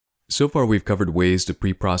So far we've covered ways to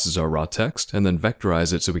pre-process our raw text and then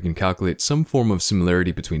vectorize it so we can calculate some form of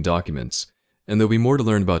similarity between documents. And there'll be more to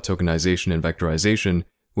learn about tokenization and vectorization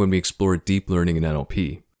when we explore deep learning in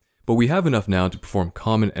NLP. But we have enough now to perform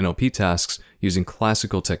common NLP tasks using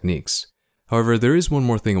classical techniques. However, there is one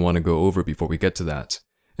more thing I want to go over before we get to that,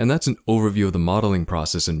 and that's an overview of the modeling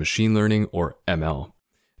process in machine learning, or ML.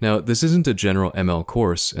 Now, this isn't a general ML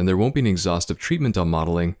course, and there won't be an exhaustive treatment on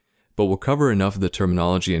modeling, but we'll cover enough of the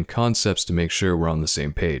terminology and concepts to make sure we're on the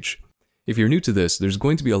same page. If you're new to this, there's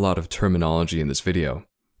going to be a lot of terminology in this video.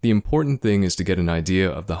 The important thing is to get an idea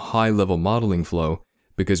of the high-level modeling flow,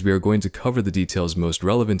 because we are going to cover the details most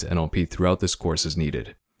relevant to NLP throughout this course as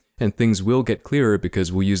needed. And things will get clearer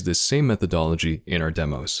because we'll use this same methodology in our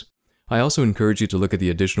demos. I also encourage you to look at the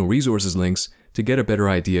additional resources links to get a better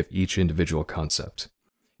idea of each individual concept.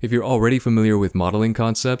 If you're already familiar with modeling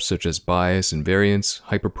concepts such as bias and variance,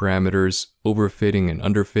 hyperparameters, overfitting and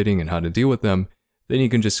underfitting and how to deal with them, then you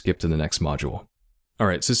can just skip to the next module.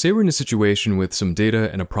 Alright, so say we're in a situation with some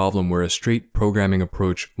data and a problem where a straight programming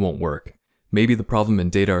approach won't work. Maybe the problem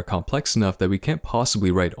and data are complex enough that we can't possibly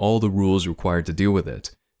write all the rules required to deal with it.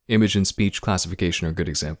 Image and speech classification are good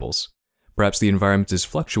examples. Perhaps the environment is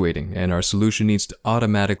fluctuating and our solution needs to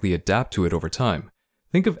automatically adapt to it over time.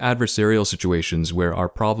 Think of adversarial situations where our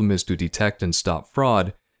problem is to detect and stop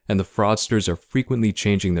fraud, and the fraudsters are frequently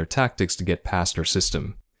changing their tactics to get past our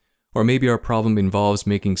system. Or maybe our problem involves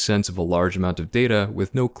making sense of a large amount of data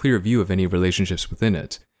with no clear view of any relationships within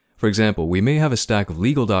it. For example, we may have a stack of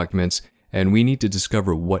legal documents and we need to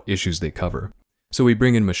discover what issues they cover. So we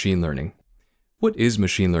bring in machine learning. What is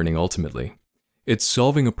machine learning ultimately? It's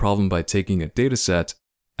solving a problem by taking a dataset,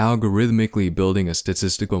 algorithmically building a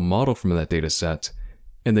statistical model from that dataset,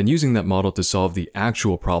 and then using that model to solve the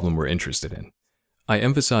actual problem we're interested in. I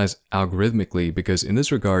emphasize algorithmically because in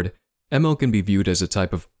this regard, ML can be viewed as a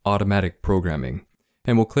type of automatic programming,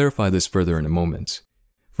 and we'll clarify this further in a moment.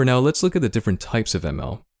 For now, let's look at the different types of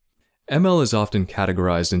ML. ML is often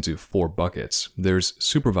categorized into 4 buckets. There's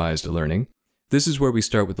supervised learning. This is where we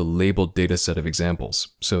start with a labeled dataset of examples.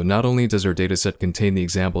 So not only does our dataset contain the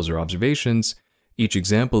examples or observations, each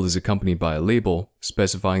example is accompanied by a label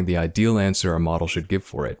specifying the ideal answer our model should give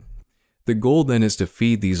for it. The goal then is to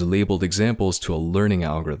feed these labeled examples to a learning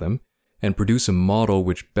algorithm and produce a model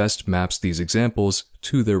which best maps these examples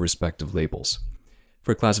to their respective labels.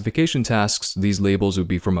 For classification tasks, these labels would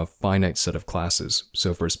be from a finite set of classes.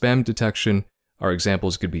 So for spam detection, our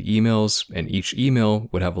examples could be emails, and each email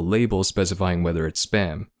would have a label specifying whether it's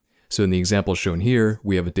spam. So in the example shown here,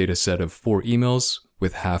 we have a data set of 4 emails,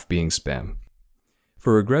 with half being spam.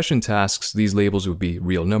 For regression tasks, these labels would be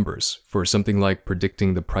real numbers. For something like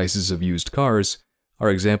predicting the prices of used cars, our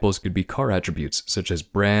examples could be car attributes such as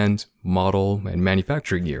brand, model, and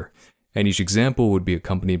manufacturing year, and each example would be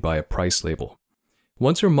accompanied by a price label.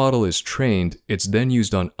 Once our model is trained, it's then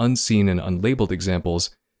used on unseen and unlabeled examples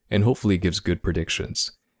and hopefully gives good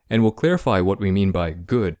predictions. And we'll clarify what we mean by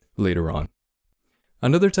good later on.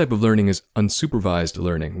 Another type of learning is unsupervised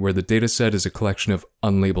learning, where the dataset is a collection of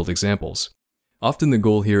unlabeled examples. Often the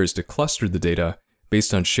goal here is to cluster the data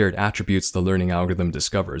based on shared attributes the learning algorithm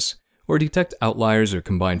discovers, or detect outliers or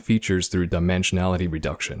combine features through dimensionality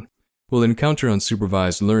reduction. We'll encounter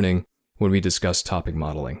unsupervised learning when we discuss topic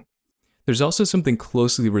modeling. There's also something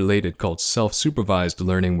closely related called self-supervised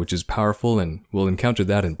learning, which is powerful, and we'll encounter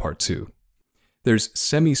that in part 2. There's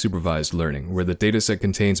semi-supervised learning, where the dataset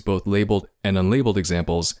contains both labeled and unlabeled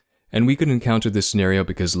examples, and we could encounter this scenario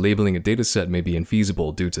because labeling a dataset may be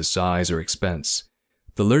infeasible due to size or expense.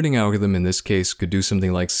 The learning algorithm in this case could do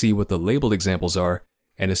something like see what the labeled examples are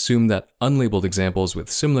and assume that unlabeled examples with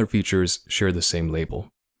similar features share the same label.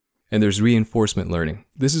 And there's reinforcement learning.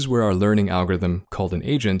 This is where our learning algorithm, called an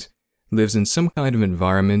agent, lives in some kind of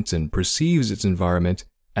environment and perceives its environment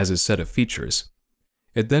as a set of features.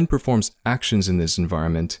 It then performs actions in this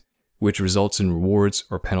environment, which results in rewards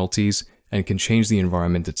or penalties and can change the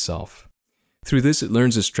environment itself. Through this, it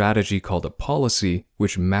learns a strategy called a policy,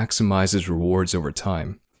 which maximizes rewards over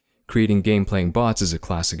time. Creating game-playing bots is a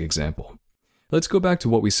classic example. Let's go back to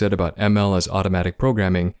what we said about ML as automatic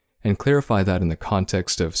programming and clarify that in the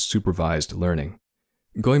context of supervised learning.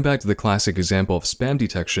 Going back to the classic example of spam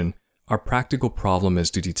detection, our practical problem is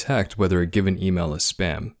to detect whether a given email is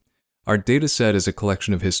spam. Our dataset is a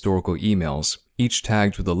collection of historical emails, each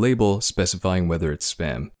tagged with a label specifying whether it's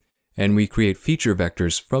spam. And we create feature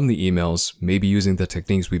vectors from the emails, maybe using the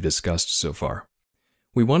techniques we've discussed so far.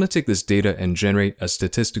 We want to take this data and generate a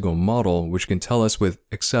statistical model which can tell us with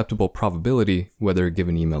acceptable probability whether a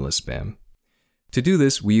given email is spam. To do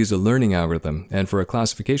this, we use a learning algorithm, and for a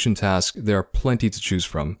classification task, there are plenty to choose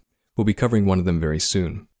from. We'll be covering one of them very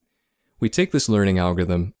soon. We take this learning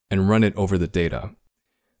algorithm and run it over the data.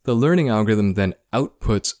 The learning algorithm then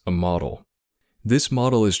outputs a model. This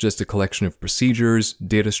model is just a collection of procedures,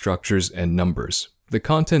 data structures, and numbers. The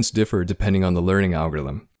contents differ depending on the learning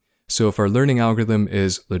algorithm. So if our learning algorithm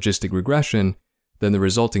is logistic regression, then the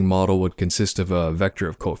resulting model would consist of a vector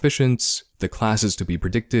of coefficients, the classes to be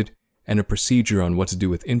predicted, and a procedure on what to do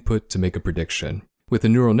with input to make a prediction. With a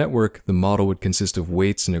neural network, the model would consist of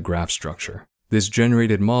weights and a graph structure. This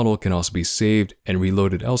generated model can also be saved and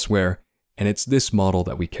reloaded elsewhere, and it's this model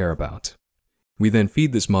that we care about. We then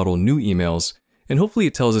feed this model new emails, and hopefully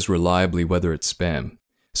it tells us reliably whether it's spam.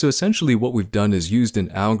 So essentially what we've done is used an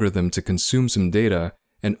algorithm to consume some data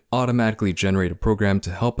and automatically generate a program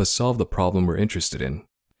to help us solve the problem we're interested in.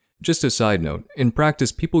 Just a side note, in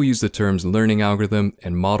practice people use the terms learning algorithm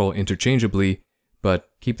and model interchangeably, but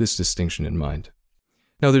keep this distinction in mind.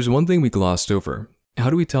 Now there's one thing we glossed over. How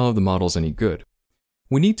do we tell if the model's any good?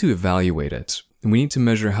 We need to evaluate it, and we need to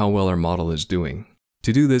measure how well our model is doing.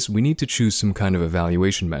 To do this, we need to choose some kind of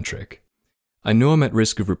evaluation metric. I know I'm at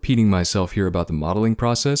risk of repeating myself here about the modeling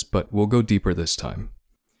process, but we'll go deeper this time.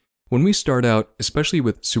 When we start out, especially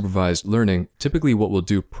with supervised learning, typically what we'll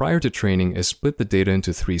do prior to training is split the data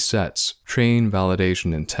into 3 sets: train,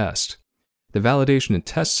 validation, and test. The validation and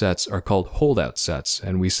test sets are called holdout sets,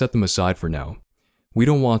 and we set them aside for now. We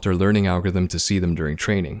don't want our learning algorithm to see them during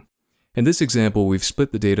training. In this example, we've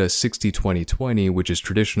split the data 60-20-20, which is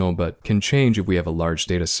traditional but can change if we have a large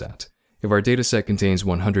data set. If our data set contains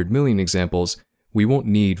 100 million examples, we won't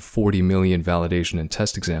need 40 million validation and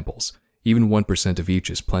test examples. Even 1% of each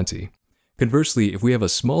is plenty. Conversely, if we have a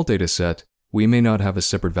small data set, we may not have a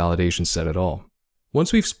separate validation set at all.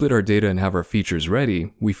 Once we've split our data and have our features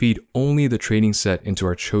ready, we feed only the training set into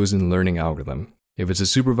our chosen learning algorithm. If it's a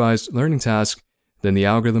supervised learning task, then the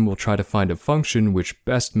algorithm will try to find a function which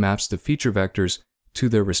best maps the feature vectors to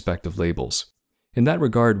their respective labels. In that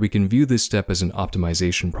regard, we can view this step as an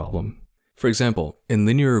optimization problem. For example, in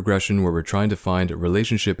linear regression where we're trying to find a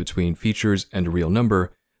relationship between features and a real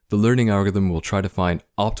number, the learning algorithm will try to find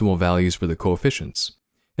optimal values for the coefficients.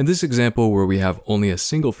 In this example where we have only a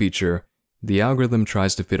single feature, the algorithm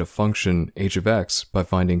tries to fit a function h of x by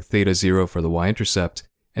finding θ0 for the y-intercept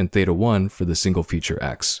and θ1 for the single feature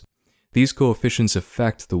x. These coefficients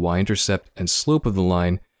affect the y-intercept and slope of the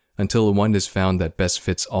line until one is found that best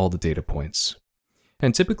fits all the data points.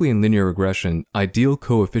 And typically in linear regression, ideal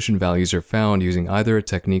coefficient values are found using either a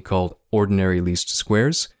technique called ordinary least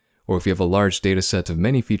squares, or if you have a large data set of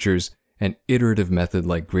many features, an iterative method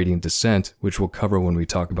like gradient descent, which we'll cover when we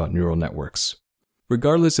talk about neural networks.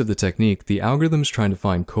 Regardless of the technique, the algorithm is trying to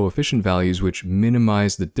find coefficient values which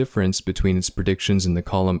minimize the difference between its predictions in the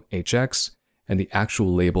column hx and the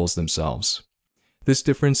actual labels themselves. This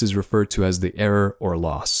difference is referred to as the error or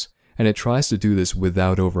loss, and it tries to do this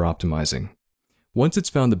without over-optimizing. Once it's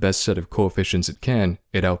found the best set of coefficients it can,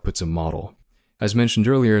 it outputs a model. As mentioned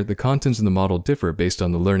earlier, the contents in the model differ based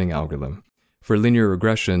on the learning algorithm. For linear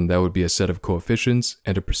regression, that would be a set of coefficients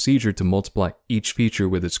and a procedure to multiply each feature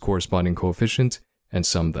with its corresponding coefficient and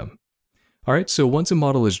sum them. Alright, so once a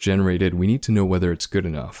model is generated, we need to know whether it's good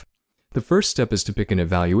enough. The first step is to pick an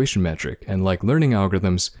evaluation metric, and like learning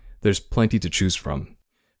algorithms, there's plenty to choose from.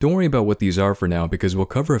 Don't worry about what these are for now because we'll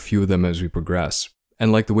cover a few of them as we progress.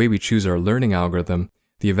 And like the way we choose our learning algorithm,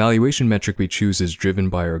 the evaluation metric we choose is driven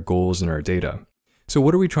by our goals and our data. So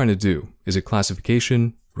what are we trying to do? Is it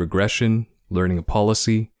classification, regression, learning a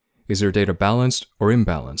policy? Is our data balanced or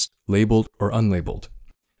imbalanced, labeled or unlabeled?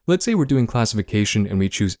 Let's say we're doing classification and we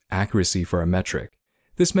choose accuracy for our metric.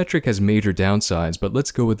 This metric has major downsides, but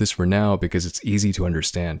let's go with this for now because it's easy to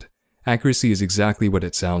understand. Accuracy is exactly what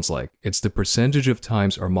it sounds like. It's the percentage of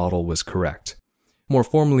times our model was correct. More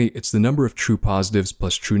formally, it's the number of true positives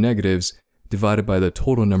plus true negatives divided by the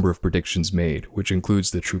total number of predictions made, which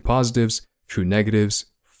includes the true positives, true negatives,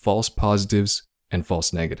 false positives, and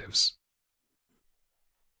false negatives.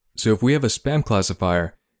 So if we have a spam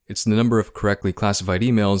classifier, it's the number of correctly classified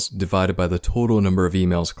emails divided by the total number of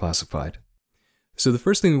emails classified. So the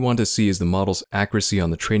first thing we want to see is the model's accuracy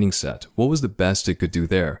on the training set. What was the best it could do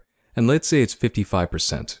there? And let's say it's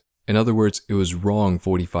 55%. In other words, it was wrong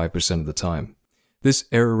 45% of the time. This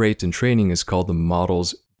error rate in training is called the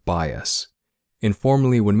model's bias.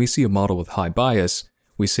 Informally, when we see a model with high bias,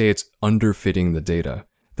 we say it's underfitting the data.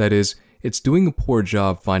 That is, it's doing a poor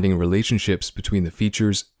job finding relationships between the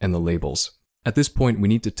features and the labels. At this point, we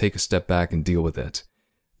need to take a step back and deal with it.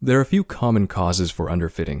 There are a few common causes for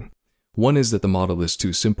underfitting. One is that the model is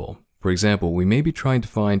too simple. For example, we may be trying to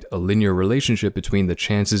find a linear relationship between the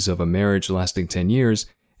chances of a marriage lasting 10 years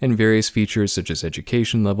and various features such as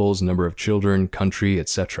education levels, number of children, country,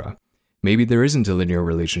 etc. Maybe there isn't a linear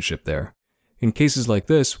relationship there. In cases like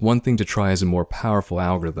this, one thing to try is a more powerful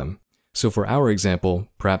algorithm. So for our example,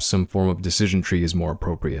 perhaps some form of decision tree is more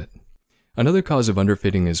appropriate. Another cause of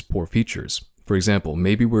underfitting is poor features. For example,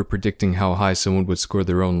 maybe we're predicting how high someone would score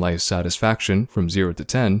their own life satisfaction from 0 to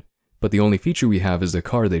 10, but the only feature we have is the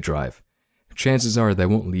car they drive. Chances are that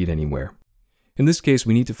won't lead anywhere. In this case,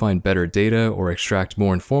 we need to find better data or extract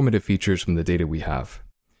more informative features from the data we have.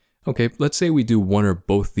 Okay, let's say we do one or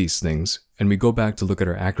both these things, and we go back to look at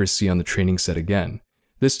our accuracy on the training set again.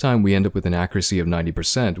 This time we end up with an accuracy of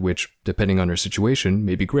 90%, which, depending on our situation,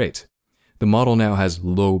 may be great. The model now has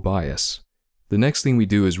low bias. The next thing we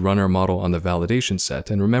do is run our model on the validation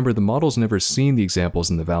set, and remember the model's never seen the examples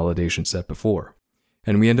in the validation set before.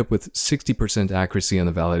 And we end up with 60% accuracy on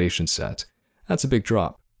the validation set. That's a big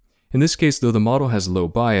drop. In this case, though the model has low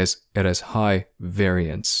bias, it has high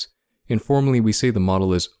variance. Informally, we say the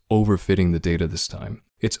model is overfitting the data this time.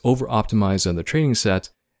 It's over-optimized on the training set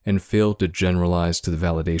and failed to generalize to the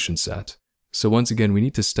validation set. So once again, we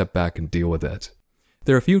need to step back and deal with it.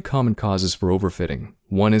 There are a few common causes for overfitting.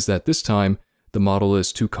 One is that this time, the model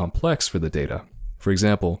is too complex for the data. For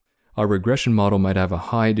example, our regression model might have a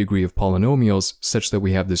high degree of polynomials such that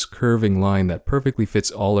we have this curving line that perfectly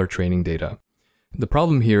fits all our training data. The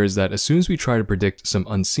problem here is that as soon as we try to predict some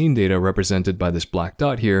unseen data represented by this black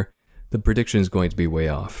dot here, the prediction is going to be way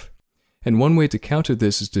off. And one way to counter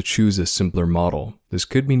this is to choose a simpler model. This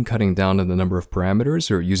could mean cutting down on the number of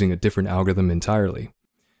parameters or using a different algorithm entirely.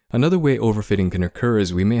 Another way overfitting can occur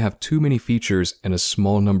is we may have too many features and a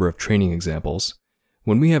small number of training examples.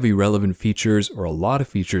 When we have irrelevant features or a lot of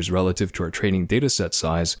features relative to our training dataset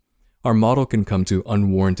size, our model can come to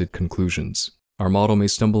unwarranted conclusions. Our model may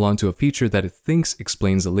stumble onto a feature that it thinks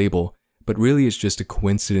explains a label, but really is just a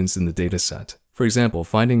coincidence in the dataset. For example,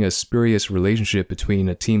 finding a spurious relationship between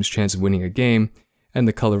a team's chance of winning a game and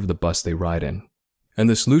the color of the bus they ride in. And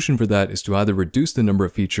the solution for that is to either reduce the number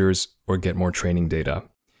of features or get more training data.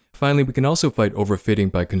 Finally, we can also fight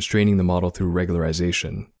overfitting by constraining the model through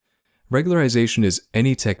regularization. Regularization is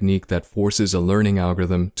any technique that forces a learning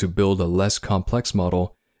algorithm to build a less complex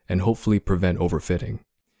model and hopefully prevent overfitting.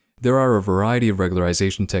 There are a variety of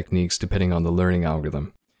regularization techniques depending on the learning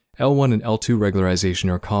algorithm. L1 and L2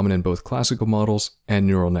 regularization are common in both classical models and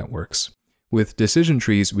neural networks. With decision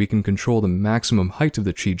trees, we can control the maximum height of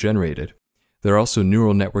the tree generated. There are also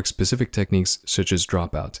neural network-specific techniques such as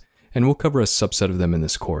dropout, and we'll cover a subset of them in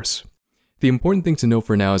this course. The important thing to know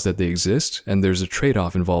for now is that they exist, and there's a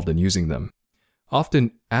trade-off involved in using them.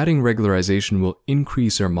 Often, adding regularization will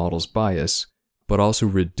increase our model's bias, but also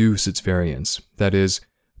reduce its variance. That is,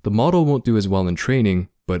 the model won't do as well in training,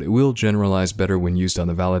 but it will generalize better when used on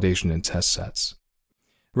the validation and test sets.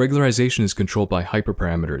 Regularization is controlled by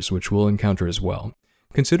hyperparameters, which we'll encounter as well.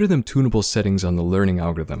 Consider them tunable settings on the learning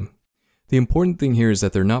algorithm. The important thing here is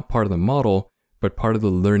that they're not part of the model, but part of the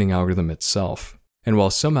learning algorithm itself. And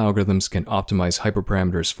while some algorithms can optimize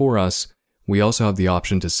hyperparameters for us, we also have the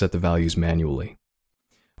option to set the values manually.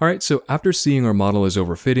 Alright, so after seeing our model is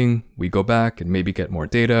overfitting, we go back and maybe get more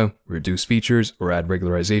data, reduce features, or add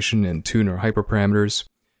regularization and tune our hyperparameters.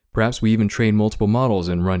 Perhaps we even train multiple models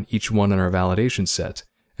and run each one on our validation set,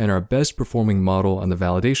 and our best performing model on the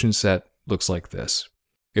validation set looks like this.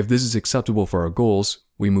 If this is acceptable for our goals,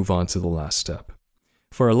 we move on to the last step.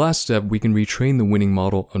 For our last step, we can retrain the winning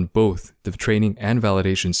model on both the training and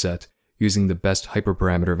validation set using the best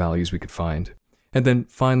hyperparameter values we could find. And then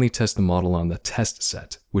finally test the model on the test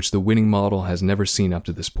set, which the winning model has never seen up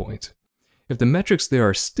to this point. If the metrics there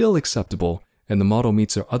are still acceptable and the model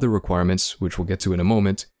meets our other requirements, which we'll get to in a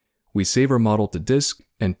moment, we save our model to disk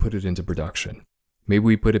and put it into production. Maybe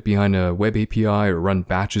we put it behind a web API or run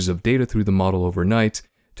batches of data through the model overnight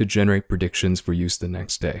to generate predictions for use the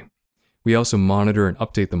next day. We also monitor and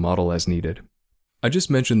update the model as needed. I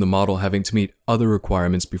just mentioned the model having to meet other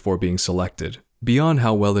requirements before being selected. Beyond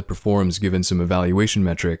how well it performs given some evaluation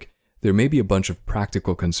metric, there may be a bunch of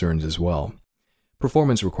practical concerns as well.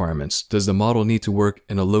 Performance requirements. Does the model need to work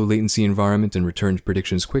in a low latency environment and return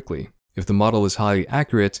predictions quickly? If the model is highly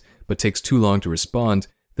accurate but takes too long to respond,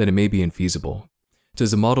 then it may be infeasible.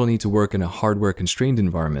 Does the model need to work in a hardware-constrained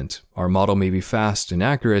environment? Our model may be fast and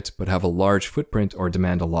accurate but have a large footprint or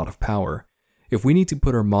demand a lot of power. If we need to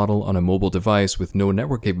put our model on a mobile device with no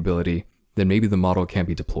network capability, then maybe the model can't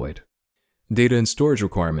be deployed. Data and storage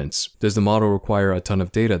requirements. Does the model require a ton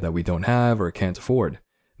of data that we don't have or can't afford?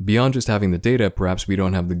 Beyond just having the data, perhaps we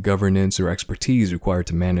don't have the governance or expertise required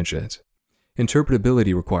to manage it.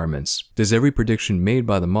 Interpretability requirements. Does every prediction made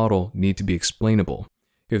by the model need to be explainable?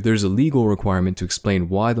 If there's a legal requirement to explain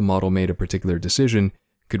why the model made a particular decision,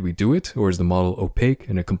 could we do it, or is the model opaque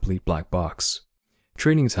and a complete black box?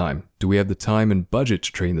 Training time. Do we have the time and budget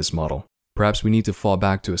to train this model? Perhaps we need to fall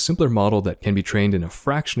back to a simpler model that can be trained in a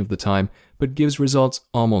fraction of the time, but gives results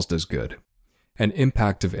almost as good. And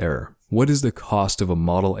impact of error. What is the cost of a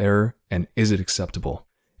model error, and is it acceptable?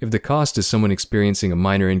 If the cost is someone experiencing a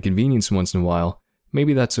minor inconvenience once in a while,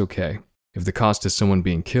 maybe that's okay. If the cost is someone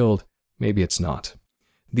being killed, maybe it's not.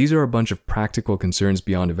 These are a bunch of practical concerns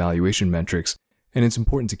beyond evaluation metrics, and it's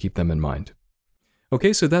important to keep them in mind.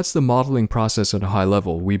 Okay, so that's the modeling process at a high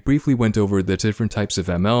level. We briefly went over the different types of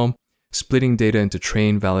ML, splitting data into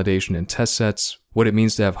train, validation, and test sets, what it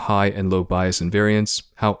means to have high and low bias and variance,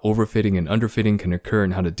 how overfitting and underfitting can occur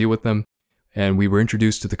and how to deal with them, and we were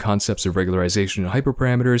introduced to the concepts of regularization and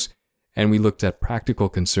hyperparameters, and we looked at practical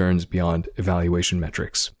concerns beyond evaluation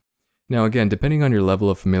metrics. Now again, depending on your level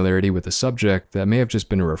of familiarity with the subject, that may have just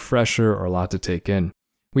been a refresher or a lot to take in.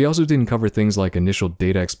 We also didn't cover things like initial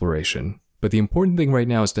data exploration, but the important thing right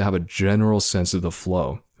now is to have a general sense of the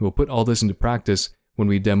flow. We'll put all this into practice when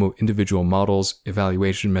we demo individual models,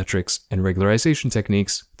 evaluation metrics, and regularization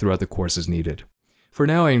techniques throughout the course as needed. For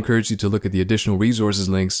now, I encourage you to look at the additional resources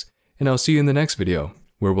links, and I'll see you in the next video,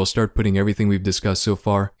 where we'll start putting everything we've discussed so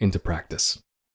far into practice.